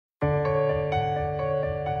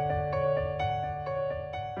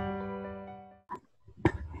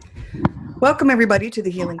Welcome, everybody, to the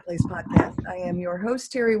Healing Place podcast. I am your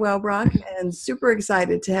host, Terry Wellbrock, and super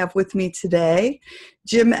excited to have with me today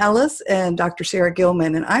Jim Ellis and Dr. Sara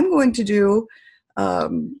Gilman. And I'm going to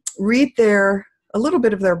read a little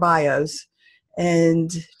bit of their bios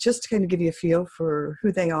and just to kind of give you a feel for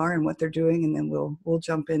who they are and what they're doing, and then we'll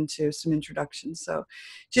jump into some introductions. So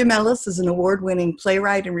Jim Ellis is an award-winning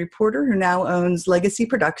playwright and reporter who now owns Legacy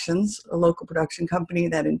Productions, a local production company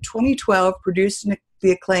that in 2012 produced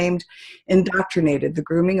the acclaimed Indoctrinated, the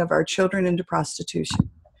grooming of our children into prostitution.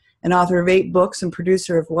 An author of 8 books and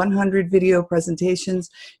producer of 100 video presentations,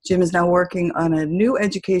 Jim is now working on a new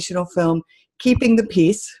educational film, Keeping the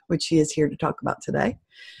Peace, which he is here to talk about today,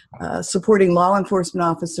 supporting law enforcement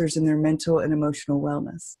officers in their mental and emotional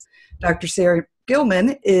wellness. Dr. Sara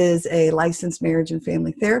Gilman is a licensed marriage and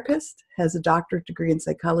family therapist, has a doctorate degree in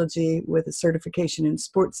psychology with a certification in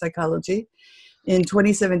sports psychology. In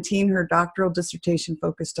 2017, her doctoral dissertation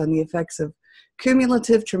focused on the effects of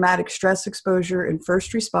cumulative traumatic stress exposure in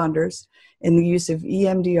first responders and the use of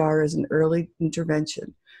EMDR as an early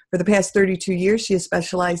intervention. For the past 32 years, she has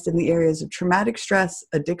specialized in the areas of traumatic stress,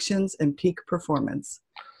 addictions, and peak performance,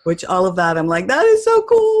 which all of that, I'm like, that is so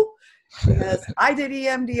cool. Because I did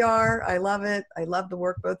EMDR. I love it. I love the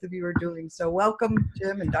work both of you are doing. So welcome,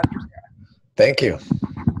 Jim and Dr. Sara. Thank you.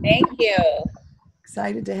 Thank you.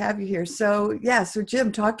 Excited to have you here. So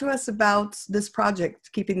Jim, talk to us about this project,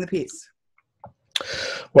 Keeping the Peace.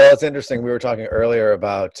 Well, it's interesting. We were talking earlier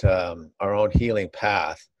about our own healing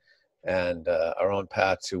path and our own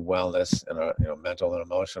path to wellness and our mental and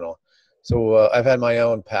emotional. So I've had my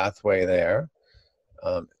own pathway there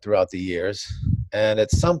throughout the years. And at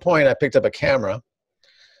some point I picked up a camera,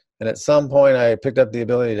 and at some point I picked up the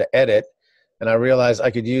ability to edit, and I realized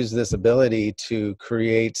I could use this ability to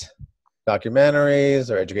create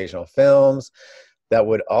documentaries or educational films that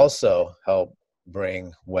would also help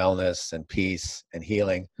bring wellness and peace and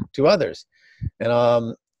healing to others.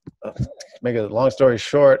 And make a long story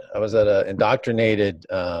short, I was at a Indoctrinated,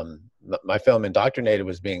 my film Indoctrinated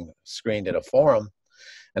was being screened at a forum,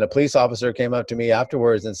 and a police officer came up to me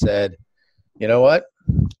afterwards and said, you know what,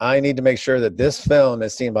 I need to make sure that this film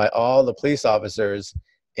is seen by all the police officers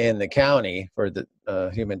in the county for the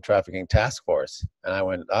Human Trafficking Task Force. And I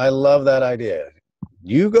went, I love that idea.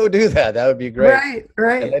 You go do that. That would be great.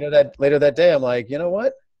 Right. And later that day, I'm like, you know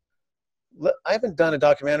what? I haven't done a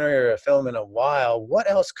documentary or a film in a while. What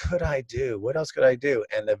else could I do? What else could I do?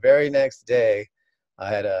 And the very next day, I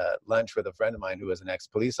had a lunch with a friend of mine who was an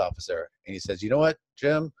ex-police officer. And he says, you know what,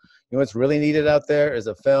 Jim? You know what's really needed out there is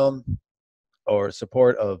a film or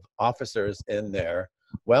support of officers in their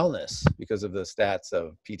wellness because of the stats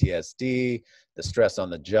of PTSD, the stress on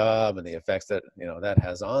the job, and the effects that that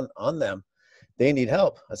has on them. They need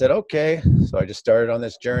help. I said, okay. So I just started on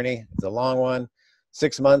this journey. It's a long one.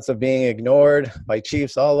 6 months of being ignored by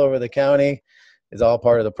chiefs all over the county is all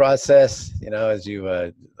part of the process, as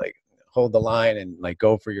you hold the line and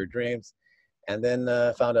go for your dreams. And then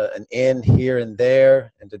found an in here and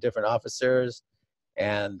there into different officers.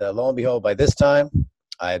 And lo and behold, by this time,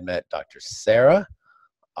 I had met Dr. Sara,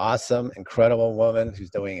 awesome, incredible woman who's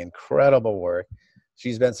doing incredible work.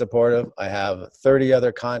 She's been supportive. I have 30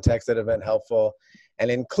 other contacts that have been helpful, and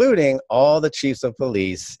including all the chiefs of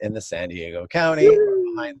police in the San Diego County are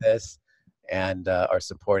behind this and are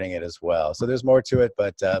supporting it as well. So there's more to it,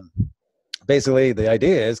 but basically the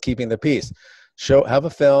idea is keeping the peace. Have a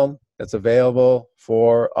film that's available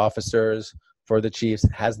for officers, for the chiefs,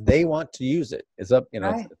 as they want to use it. It's up,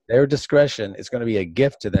 Right. Their discretion. It's going to be a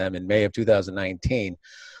gift to them in May of 2019,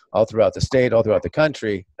 all throughout the state, all throughout the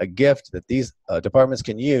country, a gift that these departments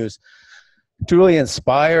can use to really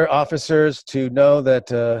inspire officers to know that,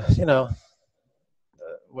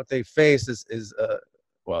 what they face is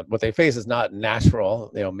what they face is not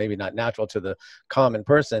natural, maybe not natural to the common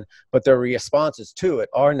person, but their responses to it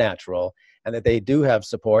are natural, and that they do have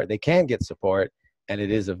support, they can get support, and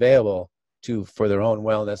it is available for their own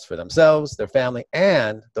wellness, for themselves, their family,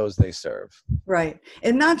 and those they serve. Right.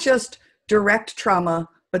 And not just direct trauma,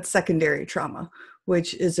 but secondary trauma,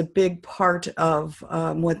 which is a big part of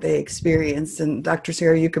what they experience. And Dr.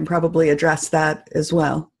 Sara, you can probably address that as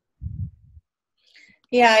well.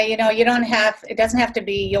 Yeah, it doesn't have to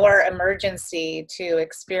be your emergency to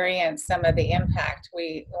experience some of the impact.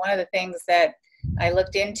 One of the things that I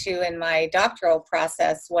looked into in my doctoral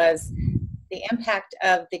process was the impact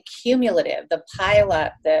of the cumulative, the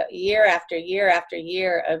pileup, the year after year after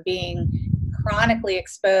year of being chronically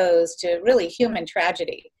exposed to really human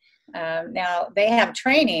tragedy. Now, they have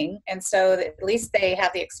training, and so at least they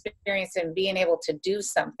have the experience in being able to do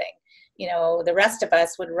something. you know, the rest of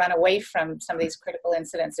us would run away from some of these critical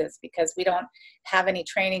incidences because we don't have any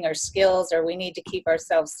training or skills, or we need to keep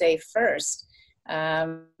ourselves safe first.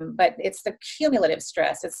 But it's the cumulative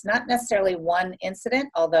stress. It's not necessarily one incident,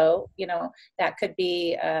 although, you know, that could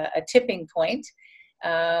be a tipping point.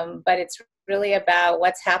 But it's really about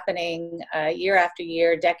what's happening year after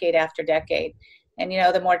year, decade after decade. And, you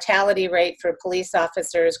know, the mortality rate for police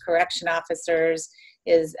officers, correction officers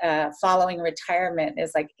is following retirement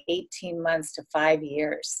is like 18 months to 5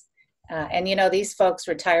 years. And, you know, these folks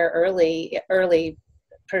retire early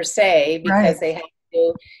per se, because they have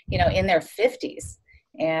to, you know, in their 50s.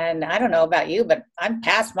 And I don't know about you, but I'm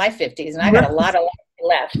past my 50s and I got a lot of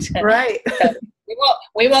life left. Right. So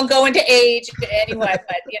we won't go into age anyway,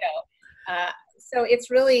 but, you know, so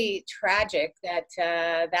it's really tragic that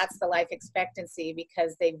that's the life expectancy,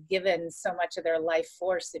 because they've given so much of their life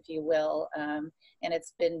force, if you will, and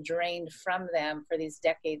it's been drained from them for these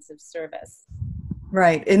decades of service.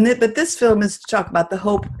 Right. But this film is to talk about the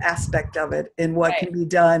hope aspect of it and what can be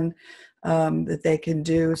done, that they can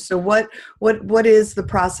do. So what is the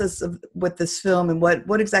process of with this film, and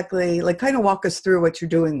what exactly, like, kind of walk us through what you're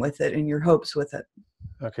doing with it and your hopes with it?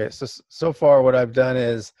 Okay. So far what I've done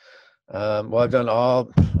is, I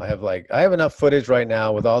have enough footage right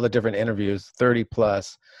now with all the different interviews, 30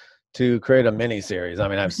 plus, to create a mini series. I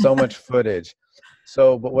mean, I have so much footage.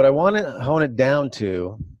 So, but what I want to hone it down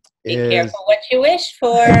to is— Be careful what you wish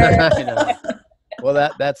for. I know. Well,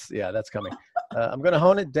 that's coming. I'm going to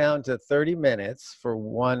hone it down to 30 minutes for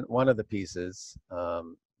one of the pieces.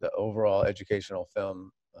 The overall educational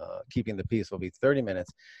film, Keeping the Peace, will be 30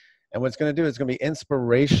 minutes. And what it's going to do is going to be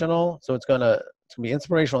inspirational. So it's going to be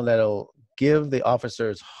inspirational, and that'll give the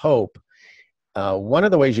officers hope. One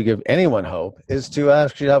of the ways you give anyone hope is to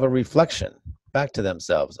actually have a reflection back to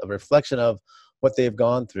themselves, a reflection of what they've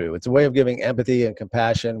gone through. It's a way of giving empathy and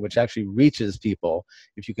compassion, which actually reaches people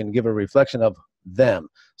if you can give a reflection of them.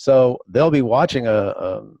 So they'll be watching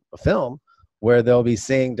a film where they'll be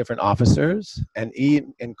seeing different officers, and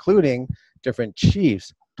including different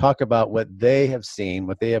chiefs, talk about what they have seen,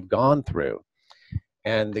 what they have gone through.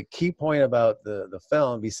 And the key point about the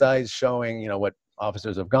film, besides showing, you know, what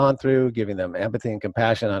officers have gone through, giving them empathy and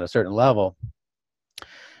compassion on a certain level,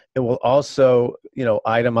 it will also, you know,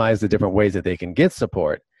 itemize the different ways that they can get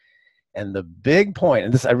support. And the big point,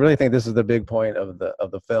 and I really think this is the big point of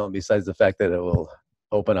the film, besides the fact that it will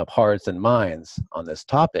open up hearts and minds on this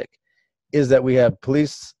topic, is that we have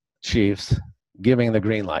police chiefs giving the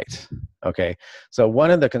green light. Okay, so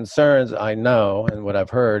one of the concerns I know, and what I've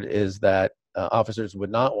heard, is that officers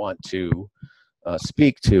would not want to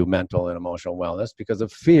speak to mental and emotional wellness because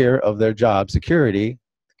of fear of their job security,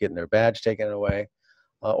 getting their badge taken away,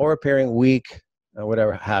 or appearing weak, or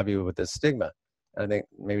whatever have you, with this stigma. And I think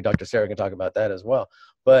maybe Dr. Sara can talk about that as well.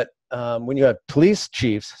 But when you have police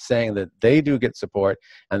chiefs saying that they do get support,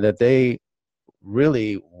 and that they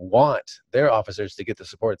really want their officers to get the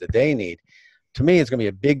support that they need, to me, it's going to be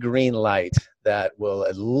a big green light that will,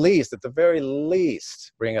 at the very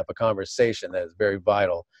least, bring up a conversation that is very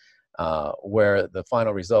vital, where the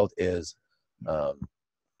final result is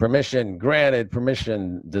permission granted,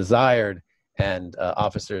 permission desired, and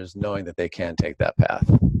officers knowing that they can take that path.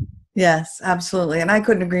 Yes, absolutely. And I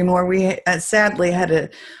couldn't agree more. We sadly had an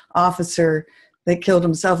officer that killed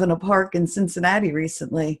himself in a park in Cincinnati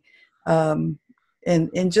recently. And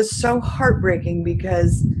just so heartbreaking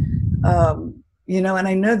because, you know, and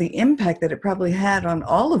I know the impact that it probably had on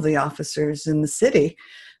all of the officers in the city,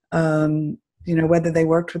 you know, whether they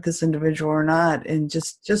worked with this individual or not. And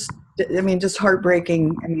just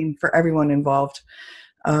heartbreaking, I mean, for everyone involved.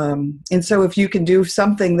 And so if you can do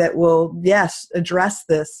something that will, yes, address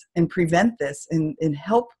this and prevent this and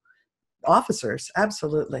help officers,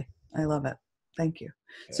 absolutely. I love it. Thank you.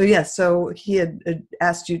 Okay. So yes, so he had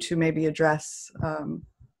asked you to maybe address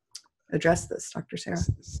this, Dr. Sara.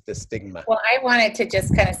 The stigma. Well, I wanted to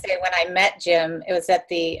just kind of say, when I met Jim, it was at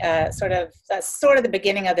the sort of the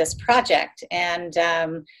beginning of this project, and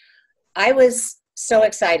I was so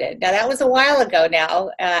excited. Now, that was a while ago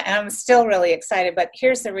now, and I'm still really excited, but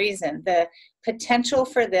here's the reason. The potential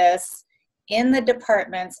for this in the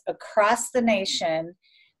departments across the nation,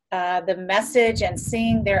 the message and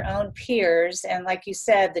seeing their own peers, and like you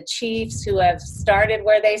said, the chiefs who have started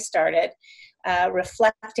where they started,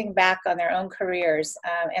 reflecting back on their own careers,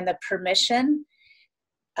 and the permission,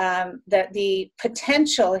 the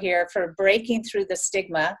potential here for breaking through the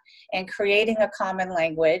stigma and creating a common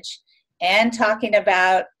language, and talking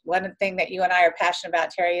about one thing that you and I are passionate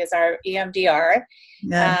about, Terry, is our EMDR.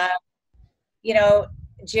 Yeah. You know,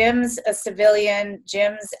 Jim's a civilian.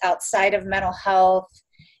 Jim's outside of mental health.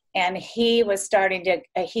 And he was starting to,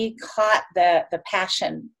 he caught the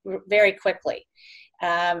passion very quickly.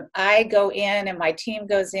 I go in and my team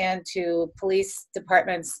goes in to police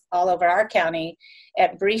departments all over our county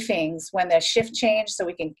at briefings when the shift change so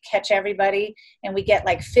we can catch everybody. And we get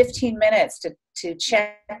like 15 minutes to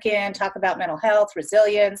check in, talk about mental health,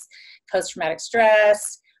 resilience, post-traumatic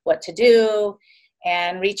stress, what to do,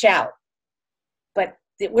 and reach out. But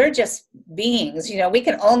we're just beings, you know, we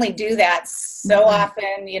can only do that so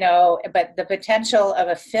often, you know, but the potential of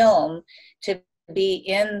a film to be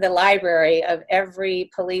in the library of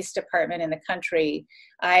every police department in the country,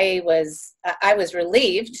 I was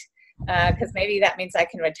relieved, because maybe that means I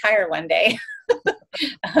can retire one day.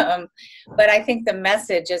 But I think the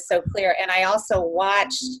message is so clear. And I also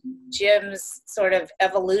watched Jim's sort of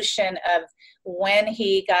evolution of when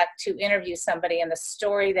he got to interview somebody and the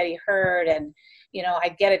story that he heard. And, you know,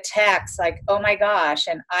 I'd get a text like, oh my gosh.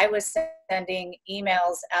 And I was sending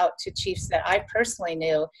emails out to chiefs that I personally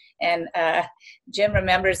knew. And Jim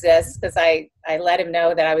remembers this because I let him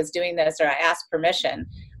know that I was doing this, or I asked permission.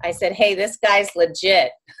 I said, hey, this guy's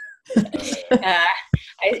legit.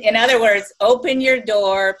 In other words, open your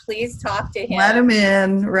door, please talk to him. Let him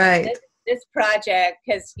in, right. This project,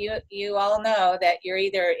 because you all know that you're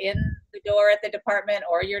either in the door at the department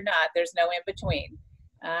or you're not. There's no in between.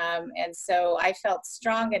 And so I felt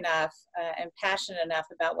strong enough and passionate enough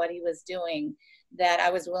about what he was doing that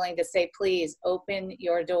I was willing to say, please open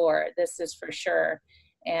your door. This is for sure.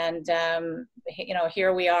 And, you know,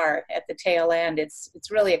 here we are at the tail end. It's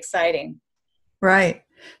really exciting. Right.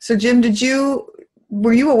 So Jim,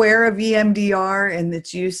 were you aware of EMDR and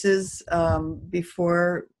its uses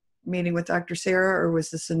before meeting with Dr. Sara, or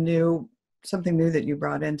was this something new that you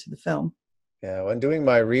brought into the film? Yeah, when doing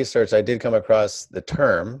my research, I did come across the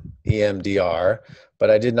term EMDR,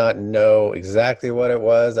 but I did not know exactly what it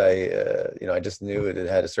was. I just knew it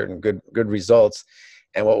had a certain good results.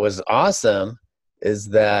 And what was awesome is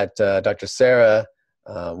that Dr. Sara,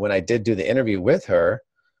 when I did do the interview with her,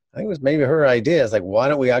 I think it was maybe her idea. It's like, why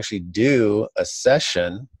don't we actually do a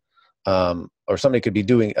session, or somebody could be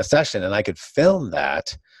doing a session and I could film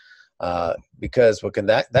that. Because what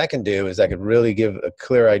that can do is I could really give a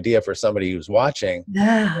clear idea for somebody who's watching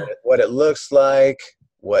what it looks like,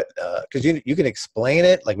 because you can explain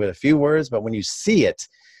it like with a few words, but when you see it,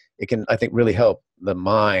 it can, I think, really help the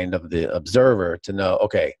mind of the observer to know,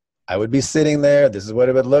 okay, I would be sitting there, this is what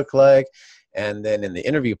it would look like. And then in the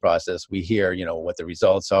interview process, we hear, you know, what the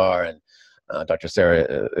results are, and Dr.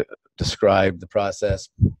 Sara described the process.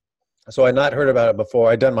 So I'd not heard about it before.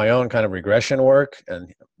 I'd done my own kind of regression work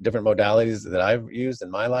and different modalities that I've used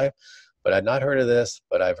in my life, but I'd not heard of this,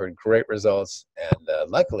 but I've heard great results. And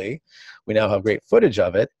luckily, we now have great footage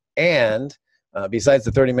of it. And besides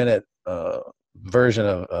the 30-minute version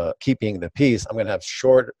of Keeping the Peace, I'm going to have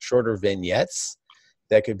shorter vignettes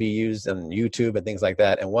that could be used on YouTube and things like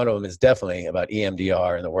that. And one of them is definitely about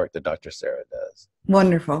EMDR and the work that Dr. Sara does.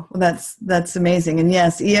 Wonderful. Well, that's amazing. And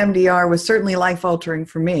yes, EMDR was certainly life-altering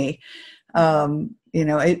for me. You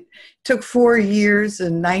know, it took 4 years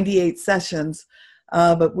and 98 sessions,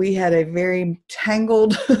 but we had a very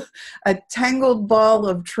tangled ball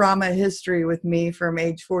of trauma history with me from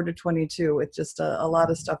age 4 to 22, with just a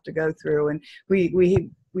lot of stuff to go through. And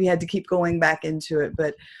we had to keep going back into it.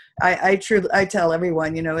 But I tell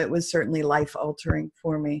everyone, you know, it was certainly life-altering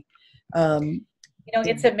for me. You know,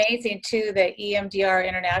 it's amazing, too, that EMDR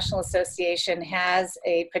International Association has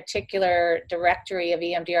a particular directory of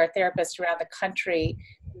EMDR therapists around the country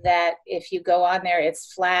that if you go on there,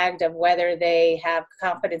 it's flagged of whether they have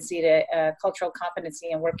cultural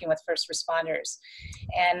competency in working with first responders.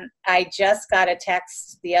 And I just got a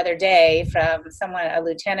text the other day from a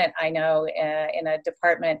lieutenant I know in a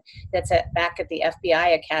department that's back at the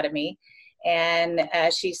FBI Academy. And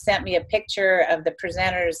she sent me a picture of the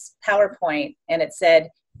presenter's PowerPoint, and it said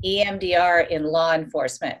EMDR in law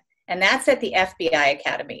enforcement. And that's at the FBI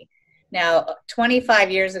Academy. Now, 25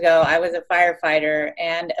 years ago, I was a firefighter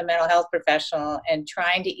and a mental health professional, and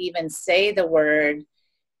trying to even say the word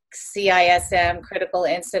CISM, critical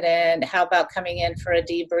incident, how about coming in for a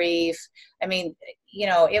debrief? I mean, you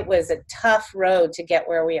know, it was a tough road to get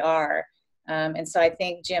where we are. And so I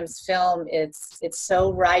think Jim's film, it's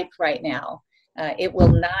so ripe right now. It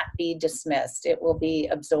will not be dismissed. It will be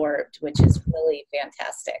absorbed, which is really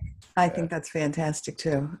fantastic. I think that's fantastic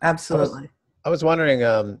too. Absolutely. I was wondering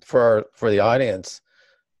for the audience,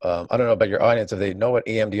 I don't know about your audience if they know what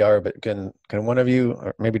EMDR, but can one of you,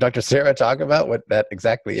 or maybe Dr. Sara, talk about what that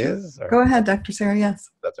exactly is? Or? Go ahead, Dr. Sara. Yes.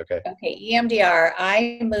 That's okay. Okay. EMDR,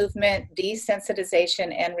 eye movement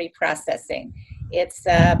desensitization and reprocessing. It's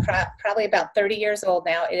probably about 30 years old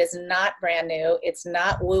now. It is not brand new. It's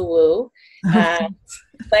not woo-woo.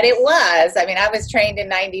 But it was. I mean, I was trained in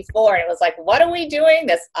 94, and it was like, what are we doing?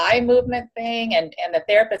 This eye movement thing, and the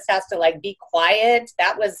therapist has to like be quiet.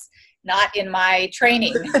 That was not in my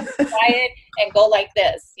training. Quiet and go like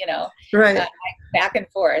this, you know, right. Back and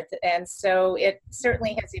forth. And so it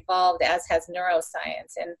certainly has evolved, as has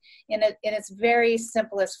neuroscience. And in its very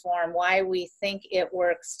simplest form, why we think it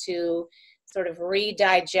works to sort of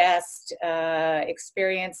redigest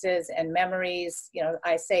experiences and memories. You know,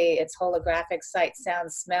 I say it's holographic, sight,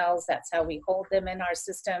 sound, smells. That's how we hold them in our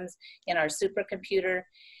systems, in our supercomputer.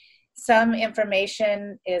 Some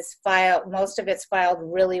information is filed, most of it's filed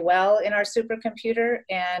really well in our supercomputer,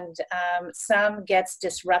 and some gets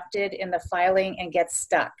disrupted in the filing and gets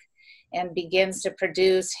stuck and begins to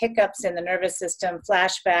produce hiccups in the nervous system,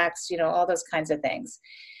 flashbacks, you know, all those kinds of things.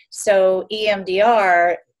 So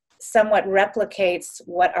EMDR somewhat replicates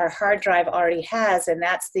what our hard drive already has, and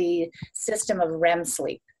that's the system of REM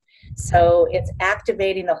sleep. So it's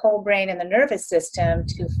activating the whole brain and the nervous system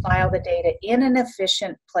to file the data in an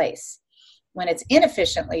efficient place. When it's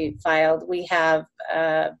inefficiently filed, we have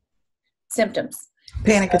symptoms.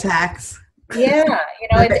 Panic attacks. Yeah, you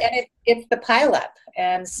know, it's the pileup.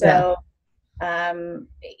 And so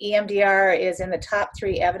EMDR is in the top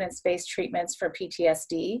 3 evidence-based treatments for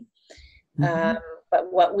PTSD.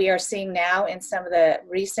 But what we are seeing now in some of the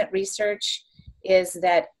recent research is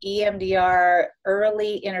that EMDR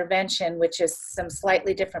early intervention, which is some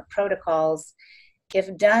slightly different protocols,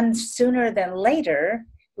 if done sooner than later,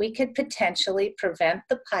 we could potentially prevent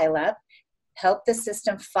the pileup, help the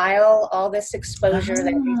system file all this exposure that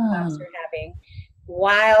these cops are having,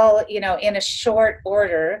 while, you know, in a short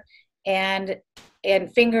order. And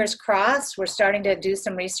fingers crossed, we're starting to do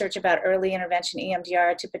some research about early intervention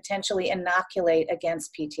EMDR to potentially inoculate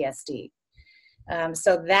against PTSD.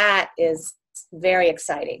 So that is very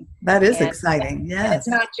exciting. That is exciting, yes. And it's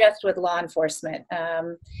not just with law enforcement.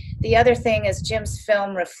 The other thing is Jim's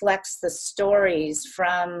film reflects the stories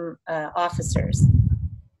from officers.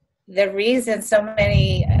 The reason so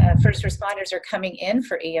many first responders are coming in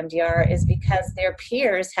for EMDR is because their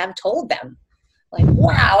peers have told them, like,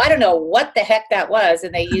 wow, I don't know what the heck that was.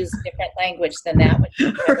 And they use different language than that, which is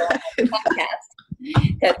on the podcast,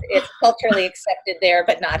 because it's culturally accepted there,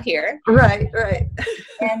 but not here. Right.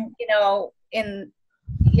 And, you know,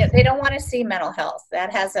 they don't want to see mental health.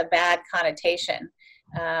 That has a bad connotation.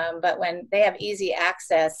 But when they have easy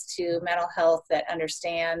access to mental health that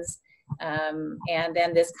understands, and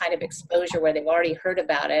then this kind of exposure where they've already heard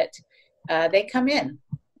about it, they come in.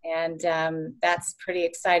 And that's pretty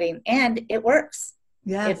exciting. And it works.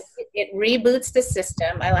 Yes. It reboots the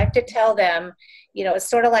system. I like to tell them, you know, it's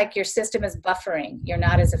sort of like your system is buffering. You're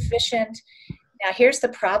not as efficient. Now, here's the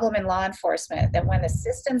problem in law enforcement, that when the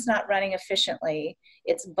system's not running efficiently,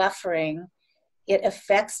 it's buffering, it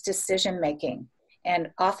affects decision-making. And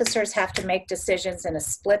officers have to make decisions in a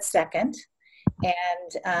split second.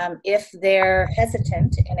 And if they're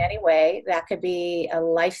hesitant in any way, that could be a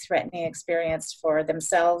life-threatening experience for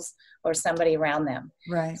themselves or somebody around them.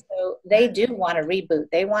 Right. So they do want to reboot.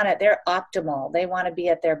 They're optimal. They want to be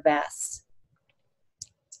at their best.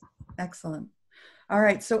 Excellent. All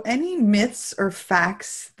right. So any myths or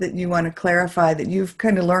facts that you want to clarify that you've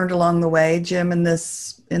kind of learned along the way, Jim, in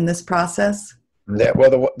this process? Yeah.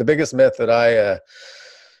 Well, the biggest myth that I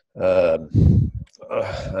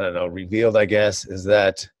don't know, revealed, I guess, is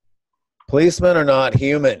that policemen are not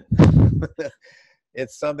human.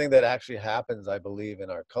 It's something that actually happens, I believe, in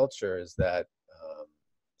our culture, is that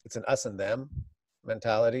it's an us and them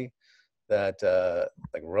mentality, that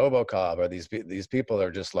like RoboCop, or these people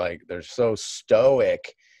are just like, they're so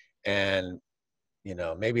stoic, and, you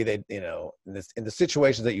know, maybe they, you know, in the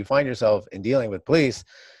situations that you find yourself in dealing with police,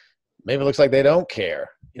 maybe it looks like they don't care.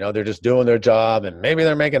 You know, they're just doing their job, and maybe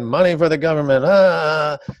they're making money for the government.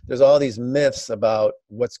 There's all these myths about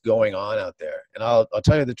what's going on out there. And I'll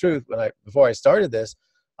tell you the truth. Before I started this,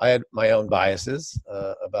 I had my own biases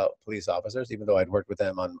about police officers, even though I'd worked with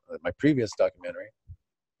them on my previous documentary.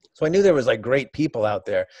 So I knew there was like great people out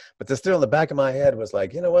there, but still in the back of my head was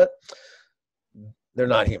like, you know what? They're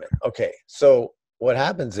not human. Okay, so what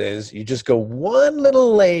happens is you just go one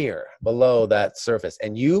little layer below that surface,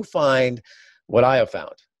 and you find what I have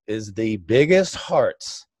found is the biggest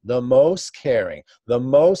hearts, the most caring, the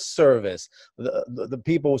most service, the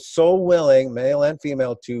people so willing, male and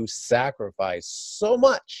female, to sacrifice so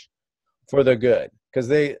much for the good. Because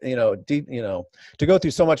they, you know, to go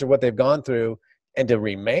through so much of what they've gone through and to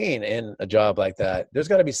remain in a job like that, there's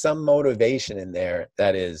got to be some motivation in there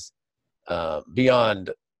that is beyond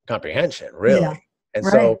comprehension, really. Yeah. And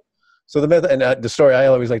right. So the myth, and the story I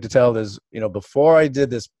always like to tell is, before I did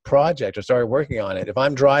this project or started working on it, if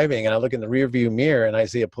I'm driving and I look in the rear view mirror and I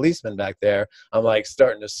see a policeman back there, I'm like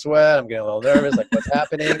starting to sweat. I'm getting a little nervous, like what's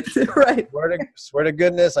happening? Right. Swear to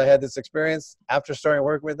goodness, I had this experience after starting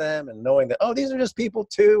working with them and knowing that, oh, these are just people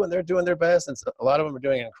too, and they're doing their best. And a lot of them are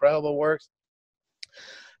doing incredible work.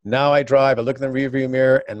 Now I drive, I look in the rear view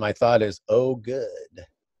mirror, and my thought is, oh, good.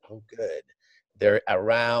 Oh, good. They're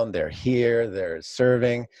around, they're here, they're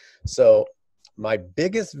serving. So my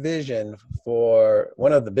biggest vision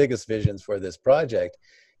one of the biggest visions for this project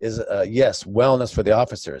is, yes, wellness for the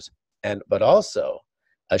officers, but also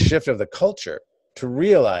a shift of the culture to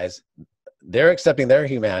realize they're accepting their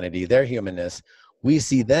humanity, their humanness. We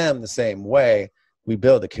see them the same way. We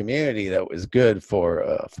build a community that was good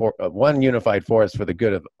for one unified force for the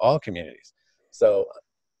good of all communities. So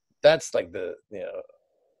that's like the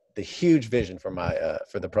huge vision for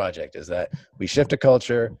for the project, is that we shift a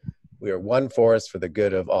culture. We are one force for the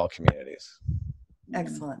good of all communities.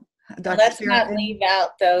 Excellent. Let's not leave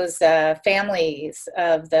out those families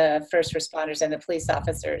of the first responders and the police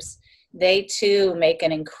officers. They too make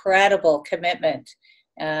an incredible commitment.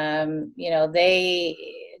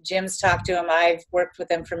 Jim's talked to them. I've worked with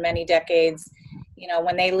them for many decades.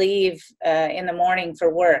 When they leave in the morning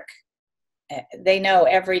for work, they know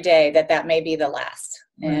every day that may be the last.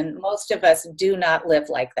 And most of us do not live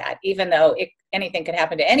like that, even though anything could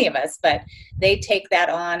happen to any of us, but they take that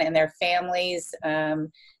on, and their families,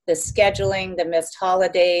 the scheduling, the missed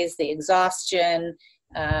holidays, the exhaustion.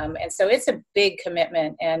 And so it's a big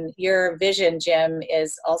commitment. And your vision, Jim,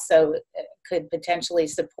 is also could potentially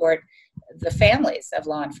support the families of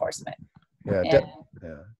law enforcement. Yeah,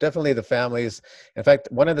 definitely the families. In fact,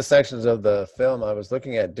 one of the sections of the film I was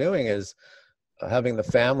looking at doing is having the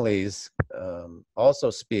families also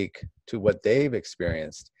speak to what they've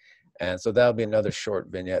experienced. And so that'll be another short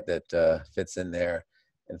vignette that fits in there.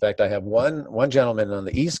 In fact, I have one gentleman on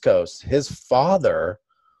the East Coast. His father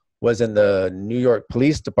was in the New York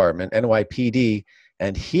Police Department, NYPD,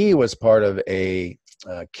 and he was part of a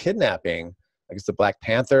kidnapping. I guess the Black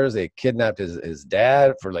Panthers, they kidnapped his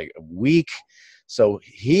dad for like a week. So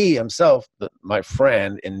he himself, my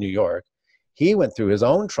friend in New York, he went through his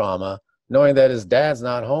own trauma, knowing that his dad's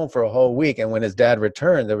not home for a whole week. And when his dad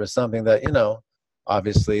returned, there was something that,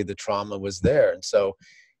 obviously the trauma was there. And so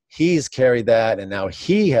he's carried that, and now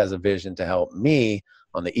he has a vision to help me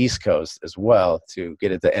on the East Coast as well to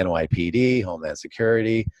get it to NYPD, Homeland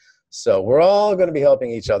Security. So we're all going to be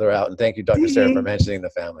helping each other out. And thank you, Dr. Sara, for mentioning the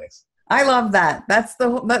families. I love that. That's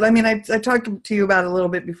I talked to you about it a little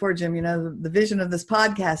bit before, Jim. The vision of this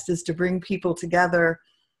podcast is to bring people together,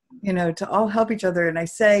 to all help each other. And I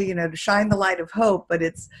say, to shine the light of hope, but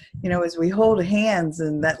it's, as we hold hands,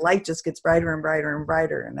 and that light just gets brighter and brighter and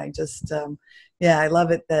brighter. And I just, I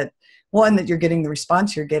love it that you're getting the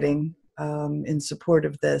response you're getting in support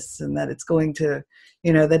of this, and that it's going to,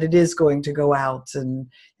 that it is going to go out and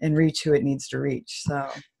reach who it needs to reach. So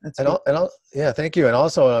that's thank you. And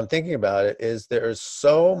also what I'm thinking about it is there's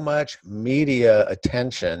so much media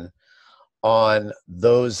attention on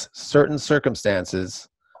those certain circumstances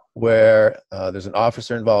where there's an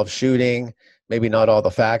officer involved shooting. Maybe not all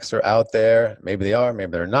the facts are out there. Maybe they are,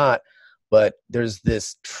 maybe they're not. But there's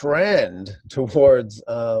this trend towards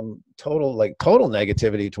total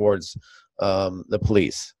negativity towards the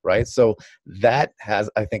police, right? So that has,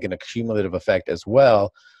 I think, an accumulative effect as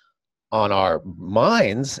well on our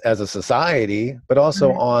minds as a society, but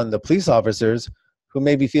also on the police officers who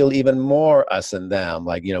maybe feel even more us and them,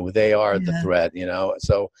 like, they are the threat,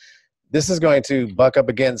 So this is going to buck up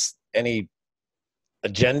against any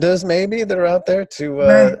agendas maybe that are out there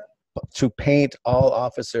to paint all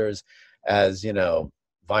officers as,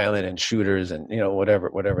 violent and shooters and, whatever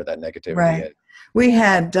that negativity is. We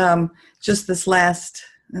had just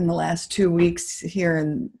in the last 2 weeks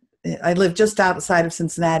here I live just outside of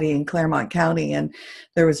Cincinnati in Claremont County, and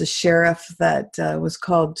there was a sheriff that was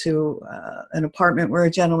called to an apartment where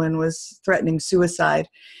a gentleman was threatening suicide,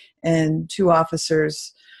 and 2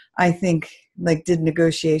 officers, I think, did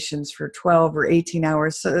negotiations for 12 or 18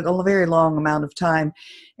 hours, so a very long amount of time,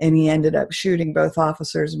 and he ended up shooting both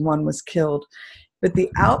officers, and 1 was killed. But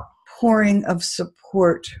the outpouring of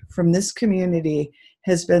support from this community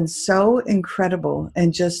has been so incredible,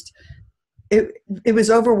 and just it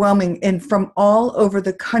was overwhelming. And from all over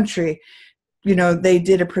the country, they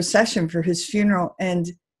did a procession for his funeral,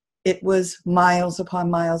 and it was miles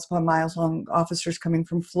upon miles upon miles long, officers coming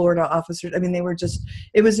from Florida, officers. I mean,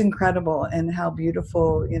 it was incredible, and how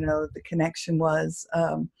beautiful, the connection was.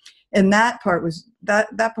 And that part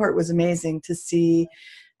was amazing to see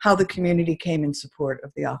how the community came in support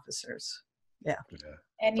of the officers. Yeah.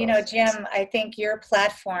 And, you know, Jim, I think your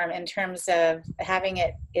platform in terms of having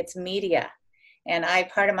it's media. And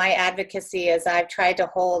part of my advocacy is I've tried to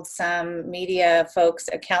hold some media folks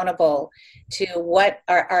accountable to what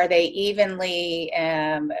are they evenly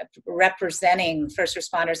representing first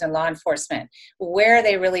responders and law enforcement? Where are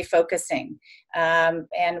they really focusing?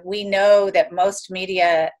 And we know that most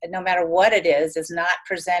media, no matter what it is not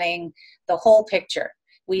presenting the whole picture.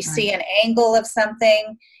 We see an angle of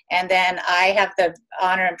something, and then I have the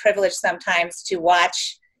honor and privilege sometimes to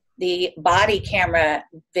watch the body camera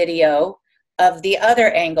video of the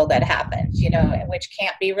other angle that happened, you know, which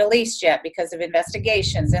can't be released yet because of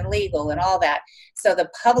investigations and legal and all that. So the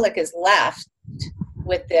public is left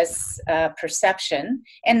with this perception.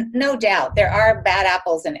 And no doubt, there are bad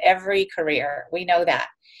apples in every career. We know that.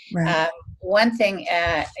 Right. One thing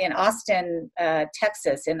in Austin,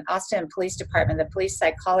 Texas, in Austin Police Department, the police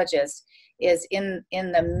psychologist is in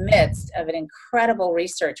the midst of an incredible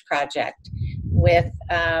research project with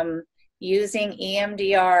using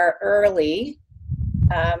EMDR early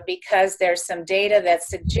because there's some data that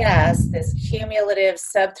suggests this cumulative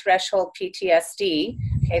subthreshold PTSD,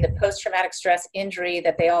 okay, the post-traumatic stress injury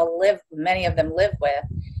that many of them live with,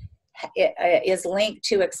 is linked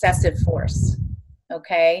to excessive force,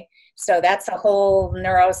 okay? So that's a whole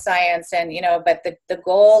neuroscience, and, you know, but the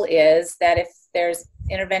goal is that if there's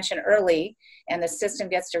intervention early and the system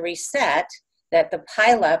gets to reset, that the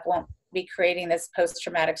pileup won't be creating this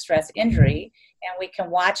post-traumatic stress injury, and we can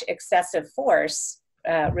watch excessive force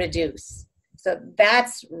reduce. So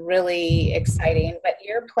that's really exciting. But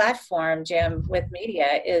your platform, Jim, with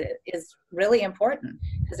media is really important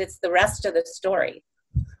because it's the rest of the story.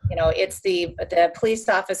 You know, it's the police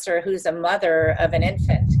officer who's a mother of an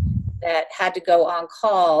infant that had to go on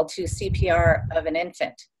call to CPR of an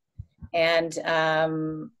infant. And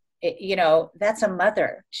you know, that's a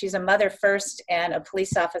mother. She's a mother first and a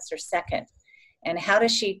police officer second. And how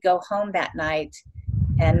does she go home that night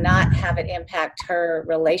and not have it impact her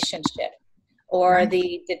relationship? Or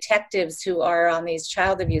the detectives who are on these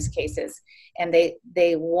child abuse cases, and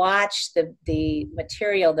they watch the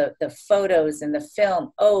material, the photos and the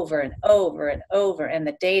film over and over and over, and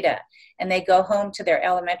the data, and they go home to their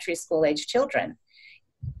elementary school age children.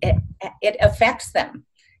 It affects them.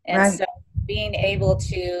 And so being able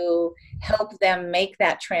to help them make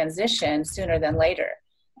that transition sooner than later,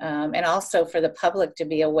 and also for the public to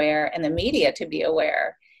be aware and the media to be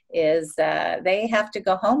aware, is they have to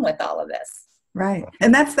go home with all of this. Right.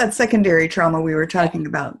 And that's that secondary trauma we were talking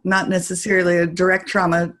about, not necessarily a direct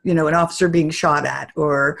trauma, you know, an officer being shot at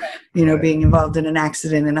or, you know, being involved in an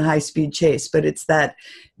accident in a high-speed chase, but it's that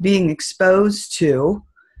being exposed to,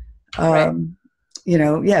 you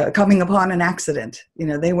know, coming upon an accident. You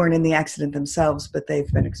know, they weren't in the accident themselves, but they've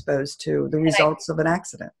been exposed to the results of an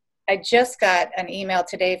accident. I just got an email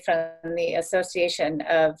today from the Association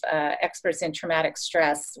of Experts in Traumatic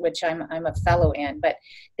Stress, which I'm a fellow in, but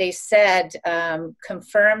they said,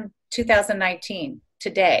 confirmed 2019,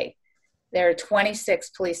 today, there are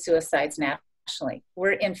 26 police suicides nationally.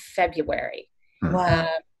 We're in February. Wow.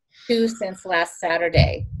 2 since last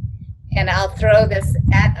Saturday. And I'll throw this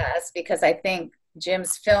at us because I think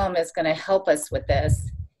Jim's film is going to help us with this.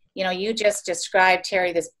 You know, you just described,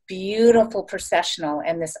 Terry, this beautiful processional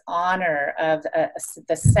and this honor of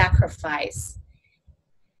the sacrifice.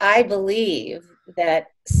 I believe that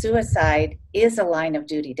suicide is a line of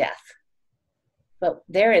duty death, but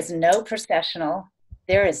there is no processional,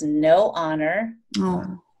 there is no honor,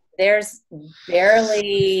 there's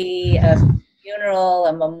barely a funeral,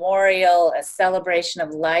 a memorial, a celebration of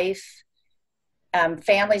life.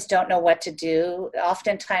 Families don't know what to do.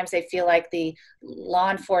 Oftentimes they feel like the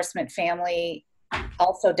law enforcement family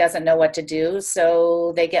also doesn't know what to do,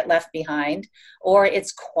 so they get left behind, or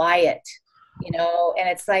it's quiet, you know, and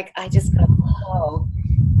it's like, I just go, oh,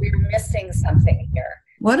 we're missing something here.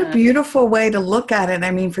 What a beautiful way to look at it.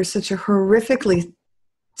 I mean, for such a horrifically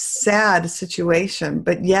sad situation,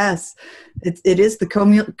 but yes, it is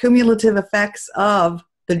the cumulative effects of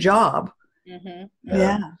the job. Mm-hmm.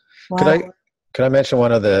 Yeah. Wow. Could I mention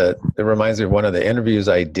it reminds me of one of the interviews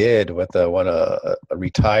I did with a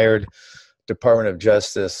retired Department of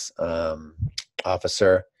Justice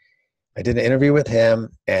officer. I did an interview with him,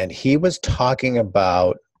 and he was talking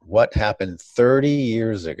about what happened 30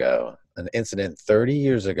 years ago, an incident 30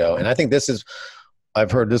 years ago. And I think I've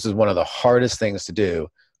heard this is one of the hardest things to do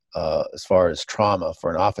as far as trauma for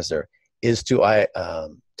an officer, is to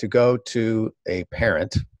go to a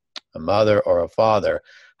parent, a mother or a father,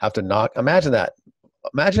 have to knock. Imagine that.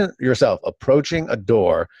 Imagine yourself approaching a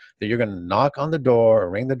door that you're going to knock on the door or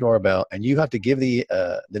ring the doorbell, and you have to give the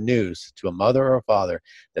news to a mother or a father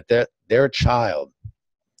that their child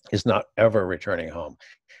is not ever returning home.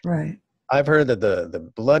 Right. I've heard that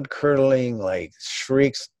the blood curdling, like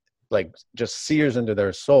shrieks, like just sears into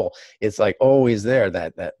their soul. It's like always there,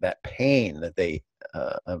 that pain that they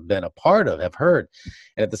have been a part of, have heard.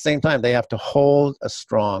 And at the same time, they have to hold a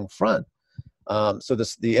strong front. So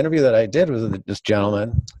the interview that I did with this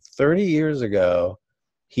gentleman 30 years ago,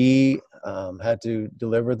 he had to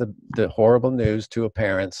deliver the horrible news to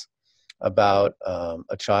parents about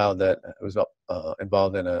a child that was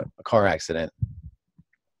involved in a car accident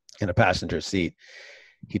in a passenger seat.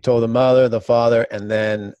 He told the mother, the father, and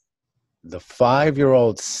then the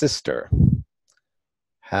 5-year-old sister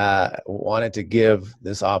wanted to give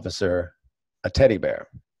this officer a teddy bear.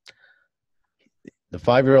 The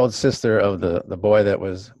 5-year-old sister of the boy that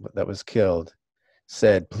was killed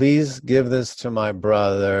said, "Please give this to my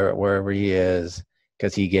brother wherever he is,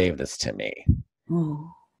 because he gave this to me." Oh.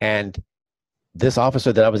 And this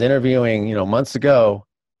officer that I was interviewing, months ago,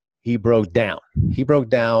 he broke down. He broke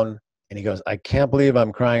down and he goes, "I can't believe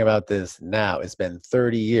I'm crying about this now. It's been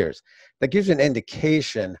 30 years. That gives you an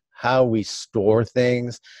indication how we store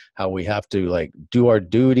things, how we have to do our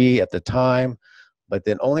duty at the time. But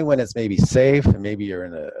then only when it's maybe safe and maybe you're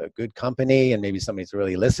in a good company and maybe somebody's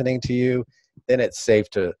really listening to you, then it's safe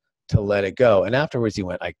to let it go." And afterwards he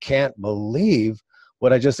went, "I can't believe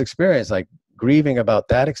what I just experienced, grieving about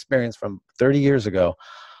that experience from 30 years ago.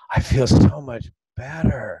 I feel so much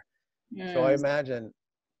better." Mm. So I imagine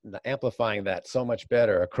amplifying that so much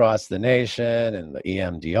better across the nation and the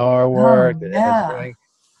EMDR work that it's doing.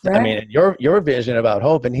 Right. I mean, your vision about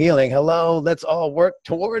hope and healing, hello, let's all work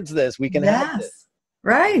towards this. We can have this.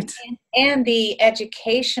 Right. And the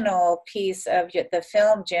educational piece of the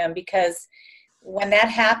film, Jim, because when that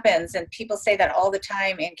happens, and people say that all the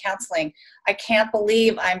time in counseling, "I can't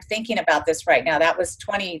believe I'm thinking about this right now." That was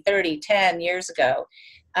 20, 30, 10 years ago.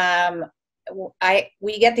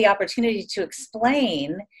 We get the opportunity to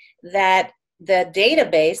explain that the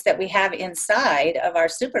database that we have inside of our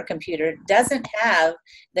supercomputer doesn't have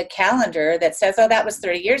the calendar that says, "Oh, that was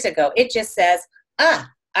 30 years ago." It just says,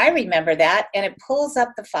 "I remember that," and it pulls up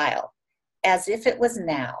the file as if it was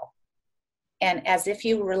now, and as if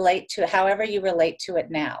you relate to however you relate to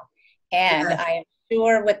it now. And Yes. I am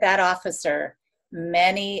sure with that officer,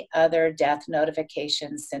 many other death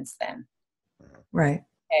notifications since then. Right.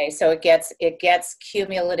 Okay, so it gets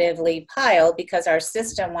cumulatively piled because our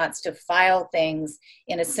system wants to file things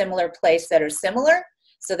in a similar place that are similar,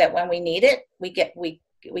 so that when we need it, we get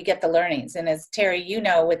the learnings. And as Terry,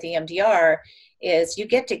 with EMDR, is you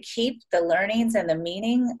get to keep the learnings and the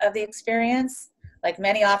meaning of the experience. Like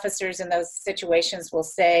many officers in those situations will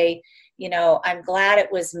say, "I'm glad it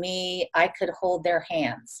was me. I could hold their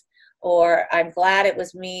hands," or "I'm glad it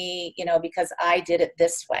was me, because I did it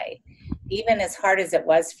this way," even as hard as it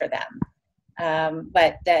was for them.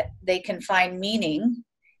 But that they can find meaning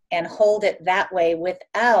and hold it that way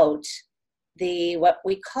without what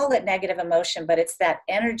we call it negative emotion, but it's that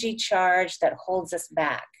energy charge that holds us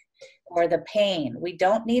back, or the pain. We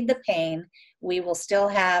don't need the pain. We will still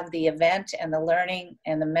have the event and the learning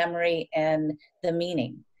and the memory and the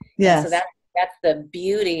meaning. Yes. So that's the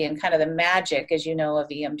beauty and kind of the magic, as you know, of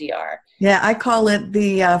EMDR. Yeah, I call it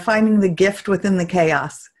the finding the gift within the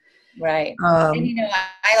chaos. Right. And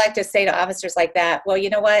I like to say to officers like that, well,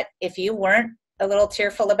 you know what? If you weren't a little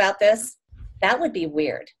tearful about this, that would be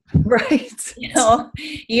weird. Right.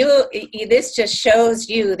 This just shows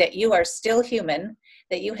you that you are still human,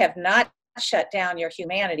 that you have not shut down your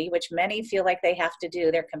humanity, which many feel like they have to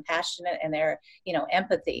do. They're compassionate and they're,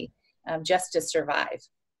 empathy just to survive.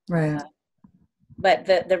 Right. But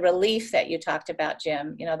the relief that you talked about,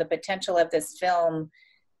 Jim, the potential of this film,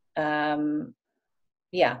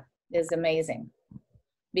 is amazing.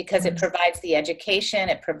 Because it provides the education,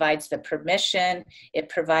 it provides the permission, it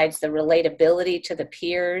provides the relatability to the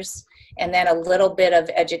peers, and then a little bit of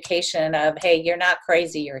education of, hey, you're not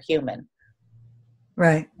crazy, you're human.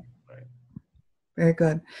 Right. Very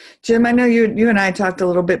good. Jim, I know you and I talked a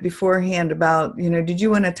little bit beforehand about, did you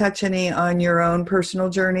want to touch any on your own personal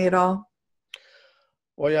journey at all?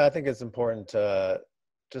 Well, yeah, I think it's important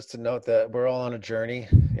just to note that we're all on a journey,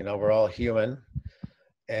 we're all human,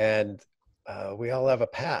 and we all have a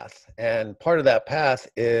path, and part of that path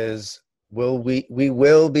is we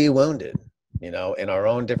will be wounded, in our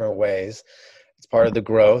own different ways. It's part of the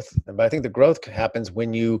growth, but I think the growth happens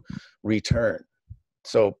when you return.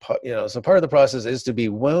 So part of the process is to be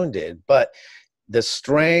wounded, but the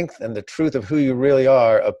strength and the truth of who you really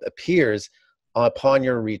are appears upon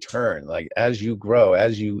your return, like as you grow,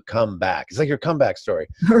 as you come back. It's like your comeback story.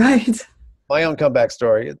 Right. My own comeback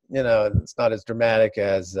story, it's not as dramatic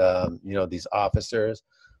as, these officers,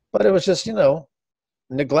 but it was just,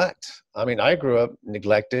 neglect. I mean, I grew up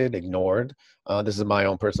neglected, ignored. This is my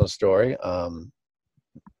own personal story.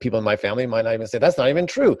 People in my family might not even say that's not even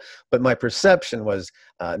true, but my perception was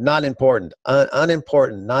not important,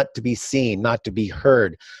 unimportant, not to be seen, not to be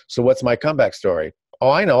heard. So what's my comeback story? Oh,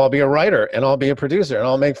 I know. I'll be a writer, and I'll be a producer, and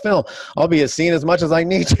I'll make film. I'll be seen as much as I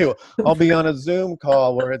need to. I'll be on a Zoom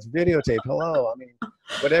call where it's videotaped. Hello. I mean,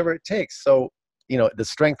 whatever it takes. So, you know, the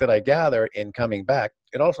strength that I gather in coming back,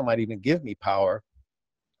 it also might even give me power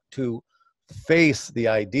to face the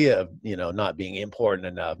idea of, you know, not being important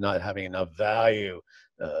enough, not having enough value.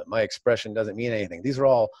 My expression doesn't mean anything. These are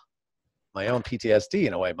all my own PTSD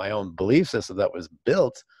in a way, my own belief system that was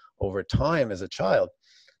built over time as a child.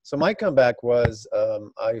 So my comeback was,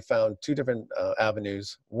 I found two different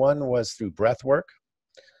avenues. One was through breath work,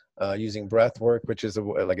 using breath work, which is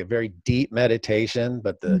like a very deep meditation,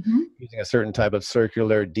 but using a certain type of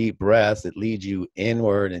circular deep breath that leads you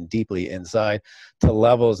inward and deeply inside to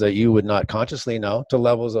levels that you would not consciously know, to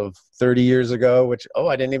levels of 30 years ago, which, oh,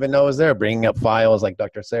 I didn't even know was there, bringing up files like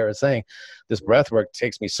Dr. Sarah is saying. This breath work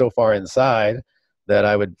takes me so far inside that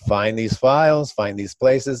I would find these files, find these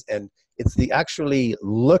places, and it's the actually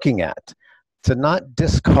looking at, to not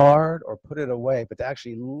discard or put it away, but to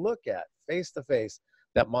actually look at face to face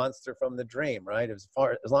that monster from the dream, right? As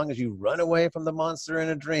long as you run away from the monster in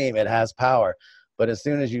a dream, it has power. But as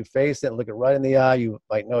soon as you face it and look it right in the eye, you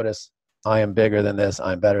might notice, I am bigger than this,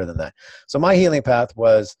 I'm better than that. So my healing path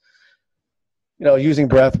was, you know, using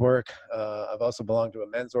breath work. I've also belonged to a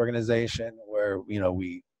men's organization where, you know,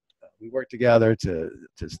 we work together to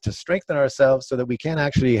strengthen ourselves so that we can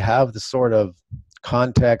actually have the sort of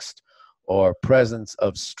context or presence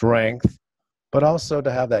of strength, but also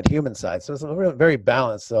to have that human side. So it's very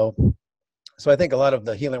balanced. So I think a lot of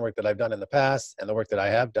the healing work that I've done in the past and the work that I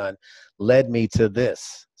have done led me to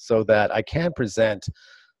this, so that I can present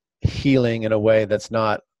healing in a way that's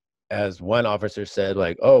not, as one officer said,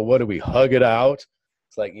 like, oh, what do we hug it out?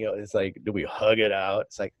 It's like, you know, it's like, do we hug it out?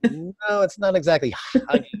 It's like, no, it's not exactly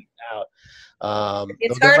hugging it out.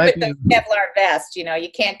 It's hard with the Kevlar vest, you know, you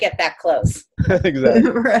can't get that close.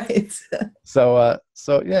 Exactly. Right.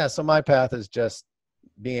 So my path is just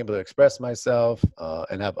being able to express myself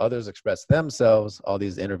and have others express themselves, all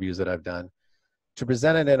these interviews that I've done, to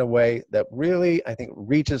present it in a way that really, I think,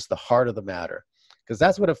 reaches the heart of the matter. Because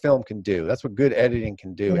that's what a film can do. That's what good editing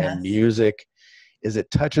can do. Yes. And music is,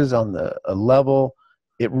 it touches on a level.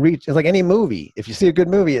 It's like any movie. If you see a good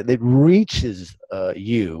movie, it reaches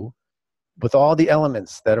you with all the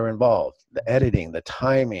elements that are involved, the editing, the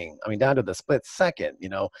timing, I mean, down to the split second. You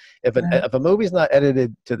know, if a movie's not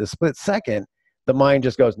edited to the split second, the mind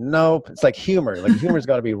just goes, nope. It's like humor. Like humor's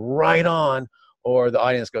got to be right on, or the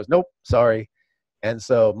audience goes, nope, sorry. And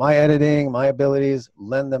so my editing, my abilities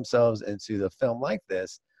lend themselves into the film like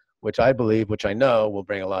this, which I believe, which I know will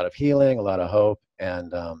bring a lot of healing, a lot of hope,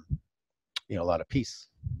 and you know, a lot of peace.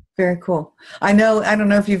 Very cool. I don't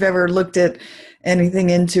know if you've ever looked at anything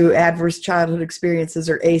into adverse childhood experiences,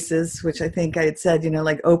 or ACEs, which I think I had said, you know,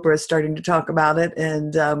 like Oprah is starting to talk about it.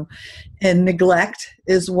 And neglect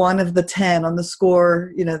is one of the 10 on the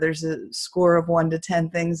score. You know, there's a score of 1 to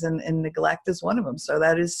 10 things, and neglect is one of them. So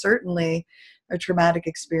that is certainly a traumatic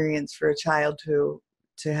experience for a child to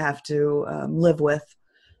have to live with.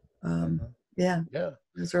 Yeah.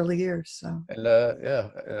 Those early years. So. And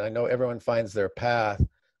and I know everyone finds their path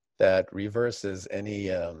that reverses any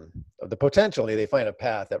they find a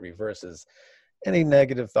path that reverses any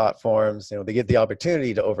negative thought forms. You know, they get the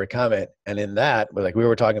opportunity to overcome it, and in that, like we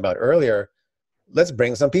were talking about earlier, let's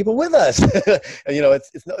bring some people with us. And, you know,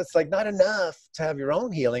 it's like not enough to have your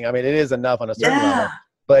own healing. I mean, it is enough on a certain level,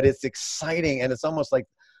 but it's exciting, and it's almost like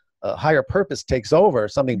a higher purpose takes over,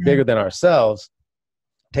 something bigger than ourselves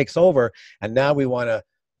takes over, and now we want to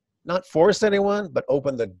not force anyone, but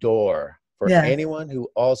open the door for anyone who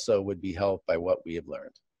also would be helped by what we have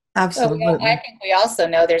learned. Absolutely. So, I think we also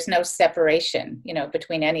know there's no separation, you know,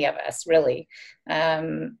 between any of us, really.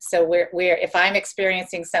 So we're if I'm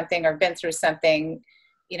experiencing something or been through something,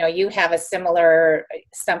 you know, you have a similar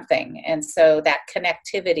something, and so that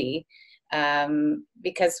connectivity,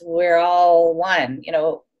 because we're all one, you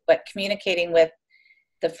know. But communicating with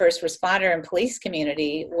the first responder and police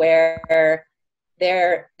community, where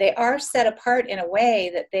they are set apart in a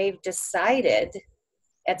way that they've decided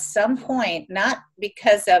at some point, not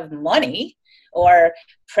because of money or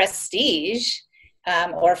prestige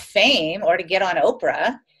or fame or to get on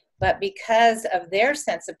Oprah, but because of their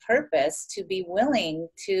sense of purpose, to be willing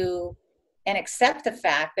to and accept the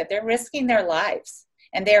fact that they're risking their lives,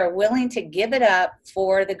 and they are willing to give it up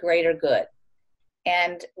for the greater good.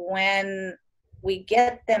 And when we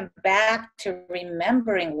get them back to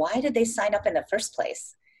remembering, why did they sign up in the first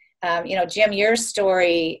place? You know, Jim, your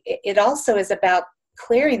story, it also is about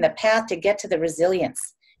clearing the path to get to the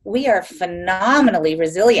resilience. We are phenomenally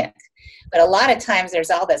resilient, but a lot of times there's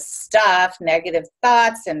all this stuff, negative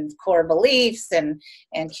thoughts and core beliefs and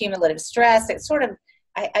cumulative stress. It's sort of,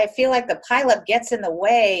 I feel like the pileup gets in the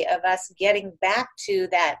way of us getting back to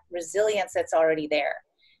that resilience that's already there.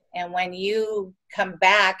 And when you come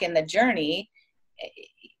back in the journey,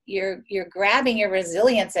 you're grabbing your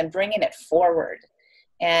resilience and bringing it forward.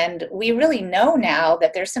 And we really know now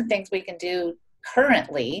that there's some things we can do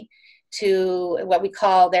currently to what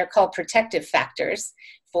they're called protective factors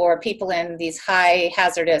for people in these high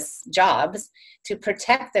hazardous jobs to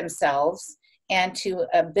protect themselves and to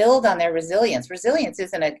build on their resilience. Resilience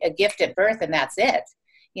isn't a gift at birth and that's it.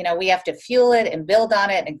 You know, we have to fuel it and build on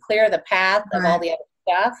it and clear the path of all the other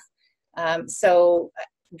stuff. So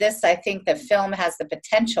this, I think the film has the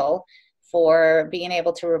potential for being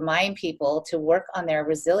able to remind people to work on their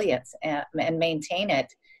resilience and maintain it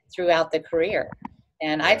throughout the career.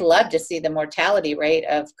 And I'd love to see the mortality rate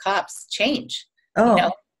of cops change. Oh, you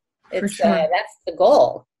know, it's, for sure. That's the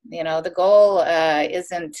goal. You know, the goal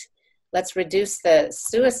isn't let's reduce the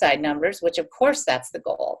suicide numbers, which of course that's the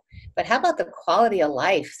goal. But how about the quality of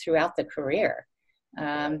life throughout the career?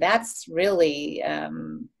 That's really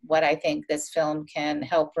what I think this film can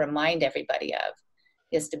help remind everybody of,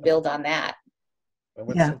 is to build on that. And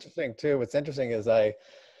what's interesting too, what's interesting is you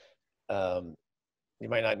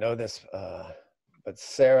might not know this, but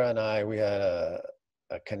Sarah and I, we had a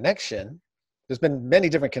connection. There's been many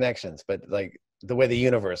different connections, but like the way the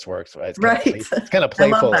universe works, right? It's kind of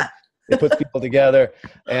playful. It puts people together.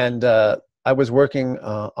 And I was working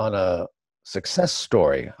on a success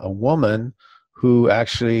story, a woman who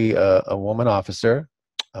actually, a woman officer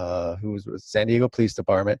who was with San Diego Police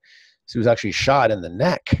Department. She was actually shot in the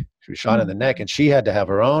neck. She was shot in the neck, and she had to have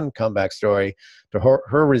her own comeback story to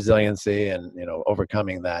her resiliency and, you know,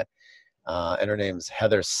 overcoming that. And her name's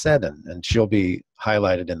Heather Seddon, and she'll be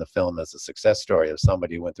highlighted in the film as a success story of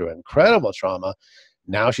somebody who went through incredible trauma.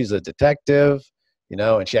 Now she's a detective, you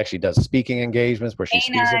know, and she actually does speaking engagements where she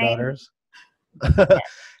speaks about hers.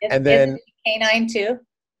 And then Canine too.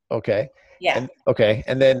 Okay. Yeah.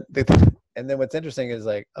 And then what's interesting is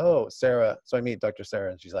like, oh, Sarah. So I meet Dr.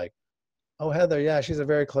 Sarah, and she's like, oh, Heather, yeah, she's a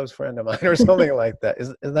very close friend of mine, or something like that.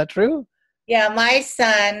 Is that true? Yeah, my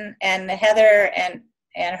son and Heather and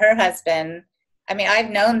her husband, I mean, I've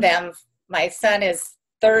known them. My son is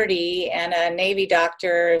 30 and a Navy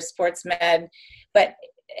doctor, sports med, but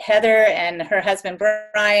Heather and her husband,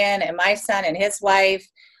 Brian, and my son and his wife,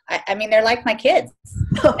 I mean, they're like my kids.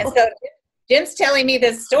 And so Jim's telling me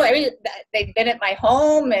this story. I mean, they've been at my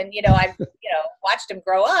home, and, you know, I've, you know, watched them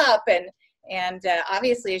grow up. And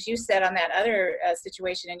obviously, as you said on that other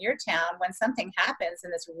situation in your town, when something happens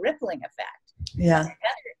and this rippling effect. Yeah.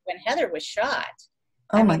 When Heather was shot.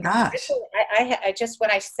 Oh my gosh. I just,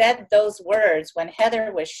 when I said those words, when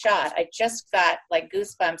Heather was shot, I just got like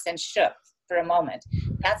goosebumps and shook for a moment.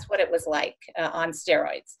 That's what it was like on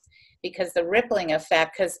steroids, because the rippling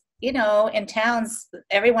effect, because, you know, in towns,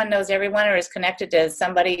 everyone knows everyone or is connected to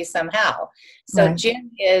somebody somehow. So right.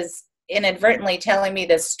 Jim is inadvertently telling me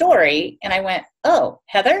this story, and I went, oh,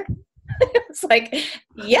 Heather? It's like,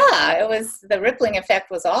 yeah, it was, the rippling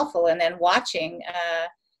effect was awful. And then watching,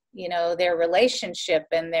 you know, their relationship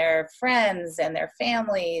and their friends and their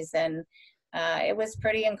families, and it was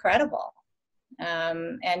pretty incredible.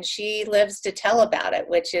 And she lives to tell about it,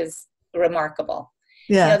 which is remarkable.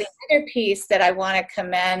 Yeah. You know, the other piece that I want to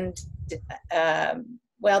commend,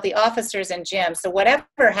 well, the officers and Jim. So whatever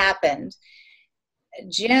happened,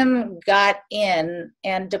 Jim got in,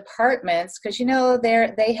 and departments, because, you know,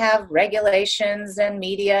 they have regulations and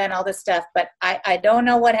media and all this stuff, but I don't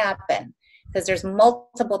know what happened, because there's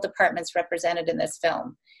multiple departments represented in this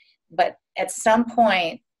film. But at some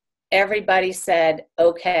point, everybody said,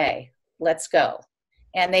 okay, let's go.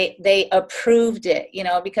 And they approved it, you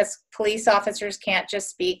know, because police officers can't just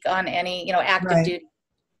speak on any, you know, active right. duty.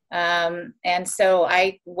 And so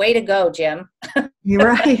way to go, Jim. You're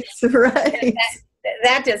right, right.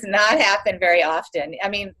 That does not happen very often. I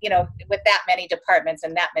mean, you know, with that many departments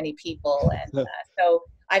and that many people. And so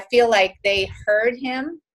I feel like they heard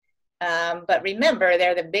him. But remember,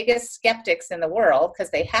 they're the biggest skeptics in the world,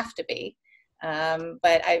 because they have to be.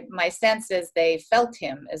 But my sense is they felt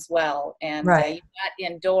him as well. And right. You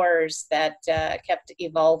got indoors that kept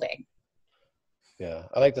evolving. Yeah,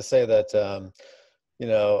 I like to say that, you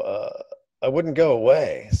know, I wouldn't go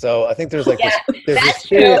away. So I think there's like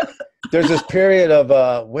yeah, there's this period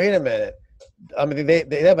of, wait a minute, I mean,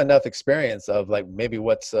 they have enough experience of like maybe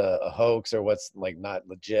what's a hoax or what's like not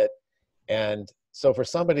legit. And so for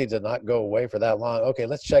somebody to not go away for that long, okay,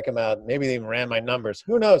 let's check them out. Maybe they even ran my numbers.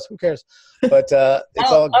 Who knows? Who cares? But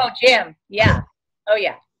it's all good. Oh, Jim. Yeah. Oh,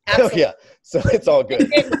 yeah. Absolutely. Oh, yeah. So it's all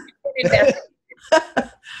good.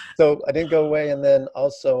 So I didn't go away. And then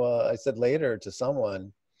also I said later to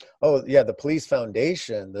someone, oh, yeah, the police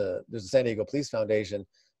foundation, there's a San Diego Police Foundation.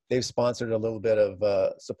 They've sponsored a little bit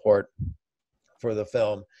of support for the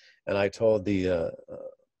film. And I told the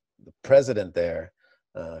president there,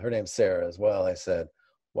 her name's Sarah as well. I said,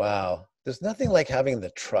 wow, there's nothing like having the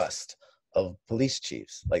trust of police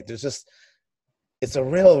chiefs. Like there's just, it's a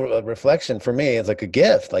real reflection for me. It's like a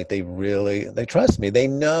gift. Like they trust me. They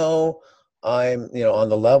know I'm, on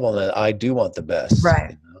the level that I do want the best.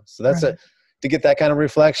 Right. So that's right. To get that kind of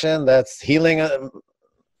reflection, that's healing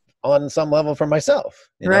on some level for myself.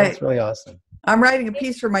 Right. It's really awesome. I'm writing a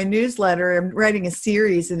piece for my newsletter. I'm writing a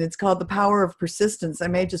series, and it's called The Power of Persistence. I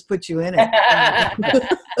may just put you in it.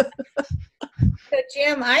 So,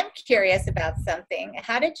 Jim, I'm curious about something.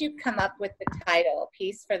 How did you come up with the title,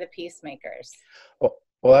 Peace for the Peacemakers?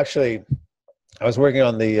 Well, actually, I was working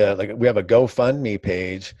on the, we have a GoFundMe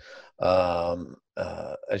page,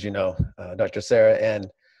 as you know, Dr. Sarah, and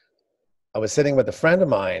I was sitting with a friend of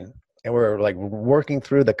mine, and we're like working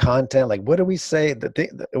through the content. Like, what do we say?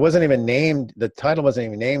 It wasn't even named. The title wasn't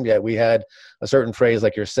even named yet. We had a certain phrase,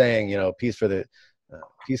 like you're saying, peace for the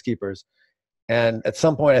peacekeepers. And at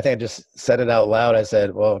some point, I think I just said it out loud. I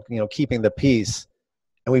said, well, keeping the peace.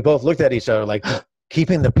 And we both looked at each other like,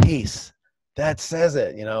 keeping the peace. That says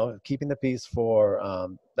it, keeping the peace for,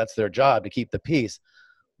 that's their job, to keep the peace.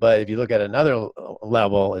 But if you look at another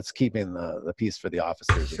level, it's keeping the peace for the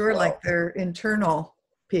officers. Sure, like their internal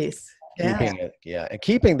peace. Yeah. Keeping it, yeah. And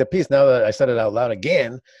keeping the peace, now that I said it out loud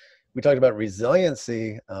again, we talked about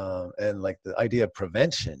resiliency and like the idea of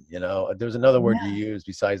prevention, There's another word you use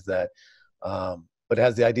besides that. But it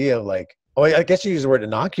has the idea of like, oh, I guess you use the word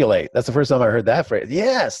inoculate. That's the first time I heard that phrase.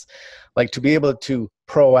 Yes. Like to be able to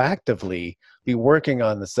proactively be working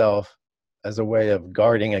on the self as a way of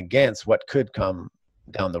guarding against what could come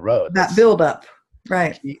down the road. That build up.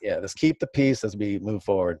 Right. Yeah. Let's keep the peace as we move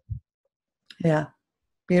forward. Yeah.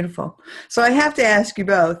 Beautiful. So I have to ask you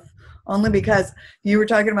both, only because you were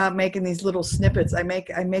talking about making these little snippets. I make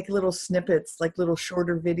little snippets, like little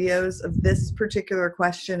shorter videos of this particular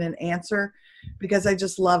question and answer, because I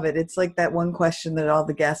just love it. It's like that one question that all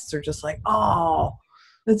the guests are just like, oh,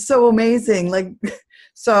 it's so amazing. Like,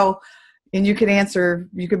 so, and you can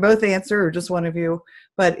both answer, or just one of you,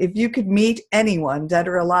 but if you could meet anyone, dead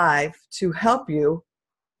or alive, to help you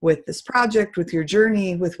with this project, with your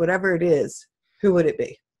journey, with whatever it is, who would it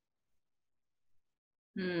be?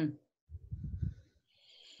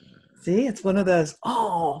 See, it's one of those,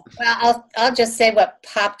 oh. Well, I'll just say what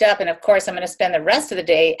popped up, and of course I'm going to spend the rest of the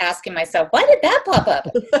day asking myself, why did that pop up?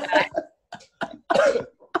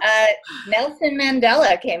 Nelson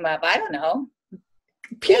Mandela came up. I don't know.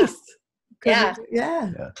 Peace. Yeah.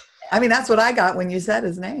 Yeah. I mean, that's what I got when you said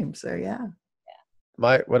his name. So yeah.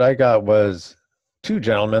 What I got was two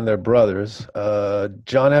gentlemen, they're brothers,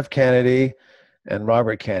 John F. Kennedy and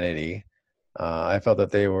Robert Kennedy. I felt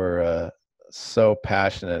that they were so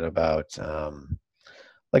passionate about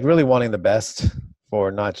like really wanting the best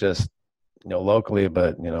for not just locally,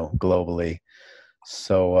 but globally.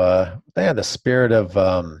 So they had the spirit of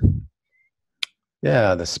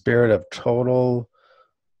total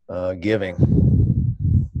giving.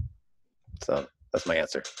 So that's my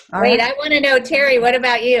answer. Wait, I want to know, Terry, what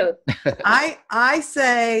about you? I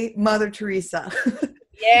say Mother Teresa.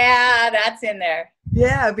 Yeah, that's in there.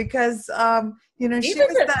 Yeah, because she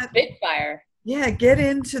was that spitfire. Yeah, get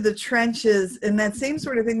into the trenches, and that same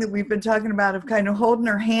sort of thing that we've been talking about, of kind of holding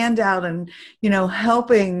her hand out and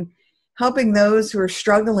helping those who are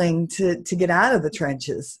struggling to get out of the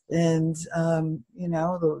trenches. And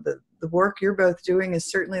the work you're both doing is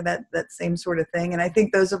certainly that same sort of thing. And I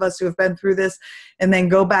think those of us who have been through this and then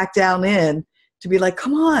go back down in to be like,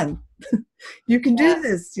 come on, you can do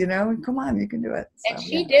this, come on, you can do it. So, and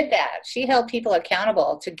she did that. She held people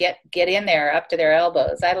accountable to get in there up to their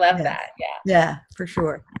elbows. I love that. Yeah. Yeah, for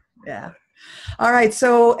sure. Yeah. All right.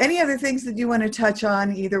 So any other things that you want to touch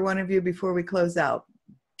on, either one of you, before we close out?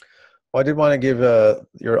 Well, I did want to give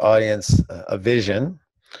your audience a vision,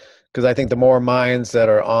 because I think the more minds that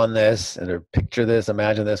are on this and picture this,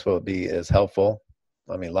 imagine this, will be as helpful.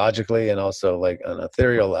 I mean, logically and also like on an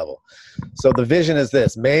ethereal level. So the vision is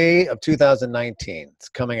this: May of 2019. It's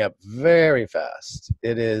coming up very fast.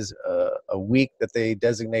 It is a week that they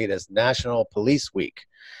designate as National Police Week,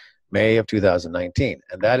 May of 2019.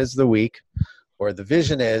 And that is the week or the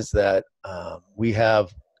vision is that we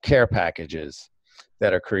have care packages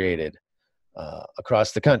that are created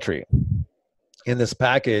across the country. In this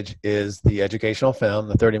package is the educational film,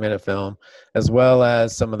 the 30-minute film, as well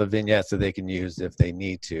as some of the vignettes that they can use if they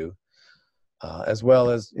need to, as well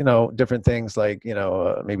as, different things like,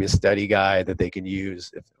 maybe a study guide that they can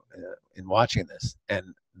use in watching this. And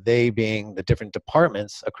they being the different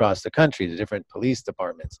departments across the country, the different police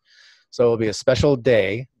departments. So it'll be a special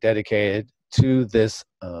day dedicated to this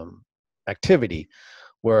activity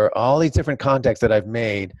where all these different contacts that I've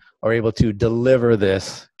made are able to deliver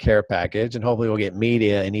this care package. And hopefully we'll get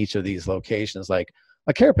media in each of these locations, like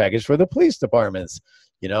a care package for the police departments,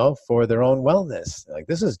 for their own wellness. Like,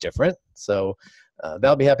 this is different. So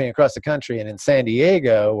that'll be happening across the country. And in San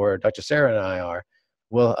Diego, where Dr. Sara and I are,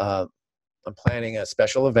 I'm planning a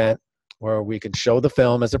special event where we can show the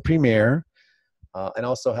film as a premiere and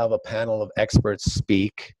also have a panel of experts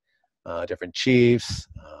speak, different chiefs,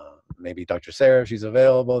 maybe Dr. Sara, if she's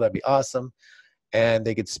available, that'd be awesome. And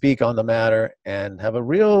they could speak on the matter and have a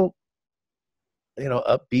real,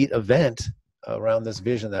 upbeat event around this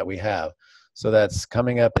vision that we have. So that's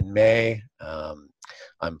coming up in May. I'm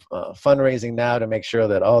fundraising now to make sure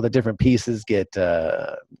that all the different pieces get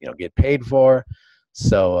paid for.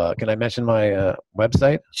 So can I mention my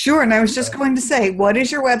website? Sure. And I was just going to say, what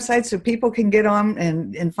is your website so people can get on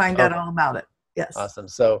and find out all about it? Yes. Awesome.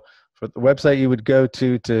 So for the website you would go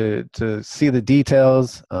to see the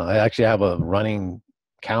details. I actually have a running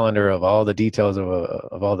calendar of all the details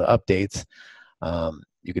of all the updates.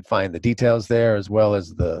 You could find the details there, as well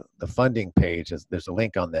as the funding page. There's a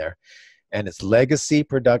link on there. And it's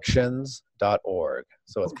legacyproductions.org.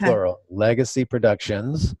 So it's plural, Legacy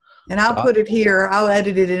Productions. And I'll put it here. I'll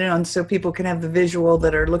edit it in so people can have the visual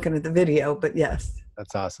that are looking at the video, but yes.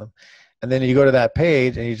 That's awesome. And then you go to that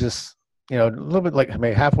page and you just, a little bit like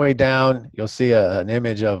maybe halfway down, you'll see an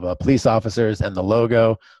image of police officers and the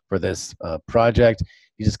logo for this project.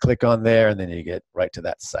 You just click on there and then you get right to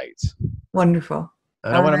that site. Wonderful.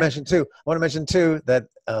 And I want to mention too that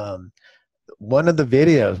one of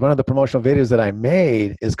the promotional videos that I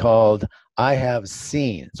made is called I Have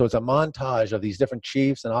Seen. So it's a montage of these different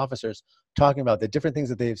chiefs and officers talking about the different things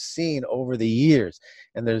that they've seen over the years.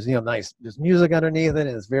 And there's, there's music underneath it,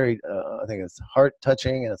 and it's very, I think it's heart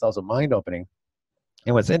touching, and it's also mind opening.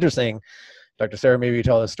 And what's interesting, Dr. Sara, maybe you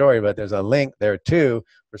tell the story, but there's a link there too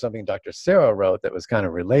for something Dr. Sara wrote that was kind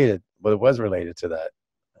of related, but it was related to that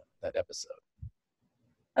episode.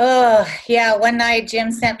 Oh, yeah. One night, Jim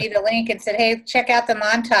sent me the link and said, hey, check out the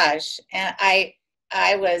montage. And I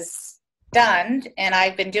was stunned, and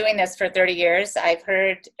I've been doing this for 30 years. I've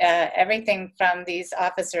heard everything from these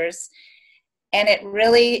officers, and it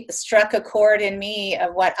really struck a chord in me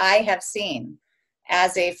of what I have seen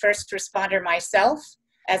as a first responder myself,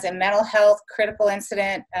 as a mental health critical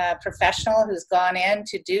incident professional who's gone in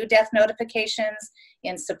to do death notifications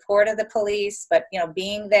in support of the police, but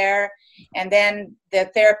being there, and then the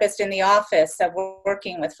therapist in the office of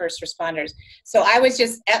working with first responders. So I was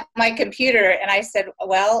just at my computer and I said,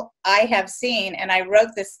 well, I have seen, and I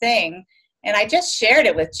wrote this thing and I just shared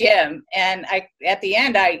it with Jim. And at the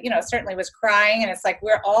end, I certainly was crying, and it's like,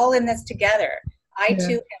 we're all in this together. I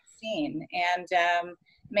too have seen. And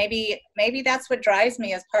maybe that's what drives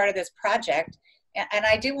me as part of this project. And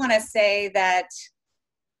I do want to say that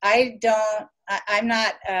I'm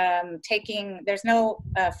not taking, there's no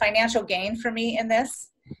financial gain for me in this.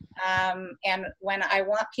 And when I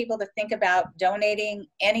want people to think about donating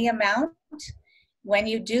any amount, when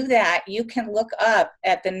you do that, you can look up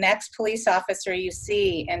at the next police officer you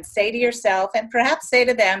see and say to yourself, and perhaps say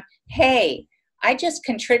to them, hey, I just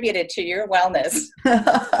contributed to your wellness.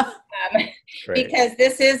 Because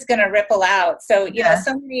this is going to ripple out. So,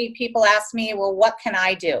 so many people ask me, well, what can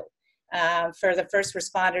I do for the first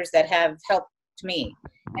responders that have helped me?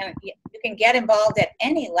 And you can get involved at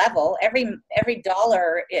any level. Every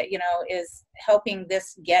dollar, is helping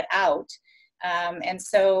this get out. And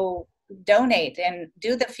so donate and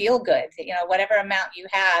do the feel good, whatever amount you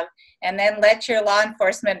have, and then let your law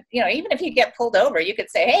enforcement, even if you get pulled over, you could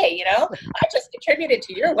say, hey, I just contributed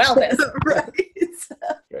to your wellness.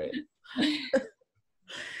 Right.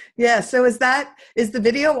 Yeah. So is the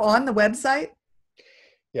video on the website?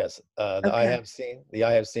 Yes. I Have Seen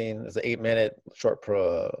is an 8-minute short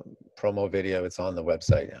promo video. It's on the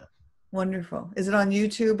website. Yeah. Wonderful. Is it on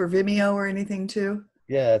YouTube or Vimeo or anything too?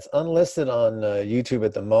 Yeah, it's unlisted on YouTube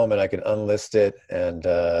at the moment. I can unlist it, and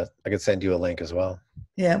I can send you a link as well.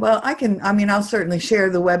 Yeah, well, I'll certainly share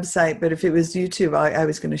the website, but if it was YouTube, I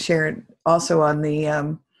was going to share it also on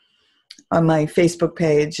the on my Facebook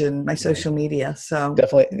page and my social media. So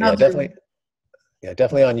definitely Yeah,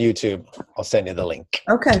 definitely on YouTube. I'll send you the link.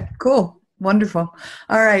 Okay, cool. Wonderful.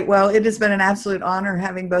 All right. Well, it has been an absolute honor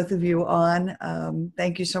having both of you on.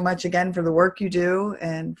 Thank you so much again for the work you do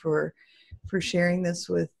and for sharing this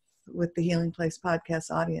with the Healing Place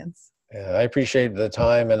podcast audience. Yeah, I appreciate the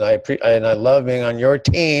time, and I love being on your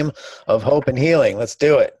team of hope and healing. Let's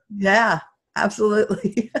do it. Yeah,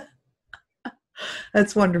 absolutely.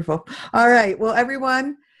 That's wonderful. All right. Well,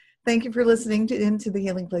 everyone, thank you for listening into the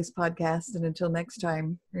Healing Place podcast. And until next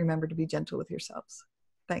time, remember to be gentle with yourselves.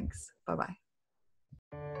 Thanks.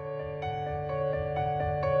 Bye-bye.